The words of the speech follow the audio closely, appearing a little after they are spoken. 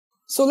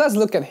So let's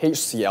look at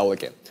HCl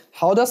again.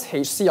 How does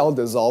HCl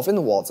dissolve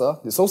in water,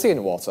 dissociate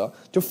in water,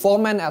 to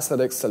form an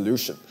acidic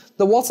solution?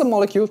 The water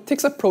molecule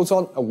takes a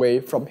proton away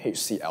from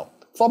HCl,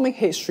 forming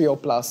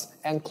H3O+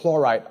 and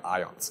chloride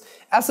ions.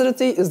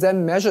 Acidity is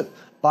then measured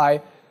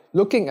by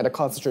looking at the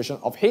concentration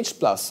of H+,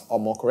 or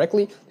more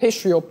correctly,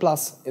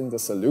 H3O+ in the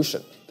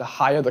solution. The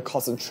higher the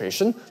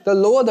concentration, the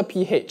lower the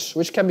pH,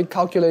 which can be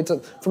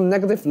calculated from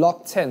negative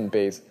log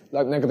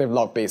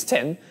base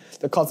 10,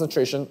 the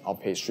concentration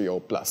of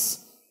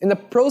H3O+. In the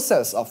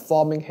process of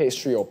forming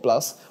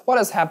H3O+, what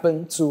has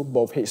happened to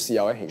both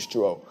HCl and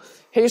H2O?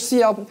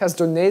 HCl has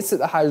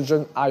donated a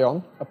hydrogen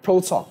ion, a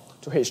proton,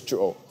 to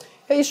H2O.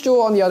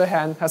 H2O, on the other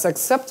hand, has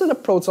accepted a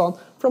proton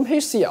from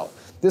HCl.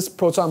 This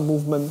proton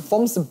movement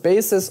forms the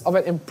basis of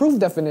an improved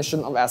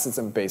definition of acids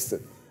and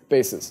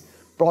bases.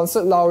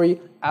 BrØnsted Lowry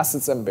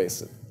acids and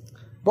bases.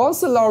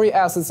 BrØnsted Lowry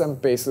acids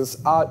and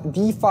bases are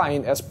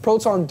defined as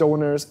proton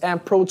donors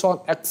and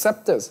proton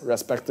acceptors,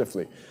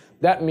 respectively.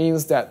 That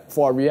means that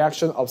for a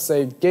reaction of,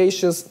 say,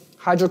 gaseous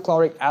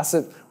hydrochloric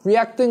acid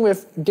reacting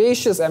with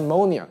gaseous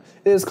ammonia,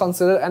 it is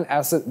considered an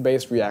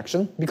acid-base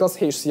reaction because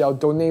HCl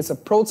donates a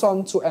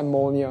proton to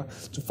ammonia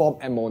to form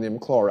ammonium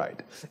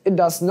chloride. It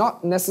does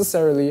not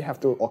necessarily have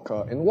to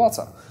occur in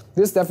water.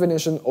 This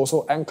definition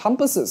also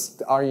encompasses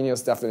the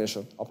Arrhenius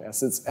definition of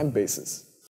acids and bases.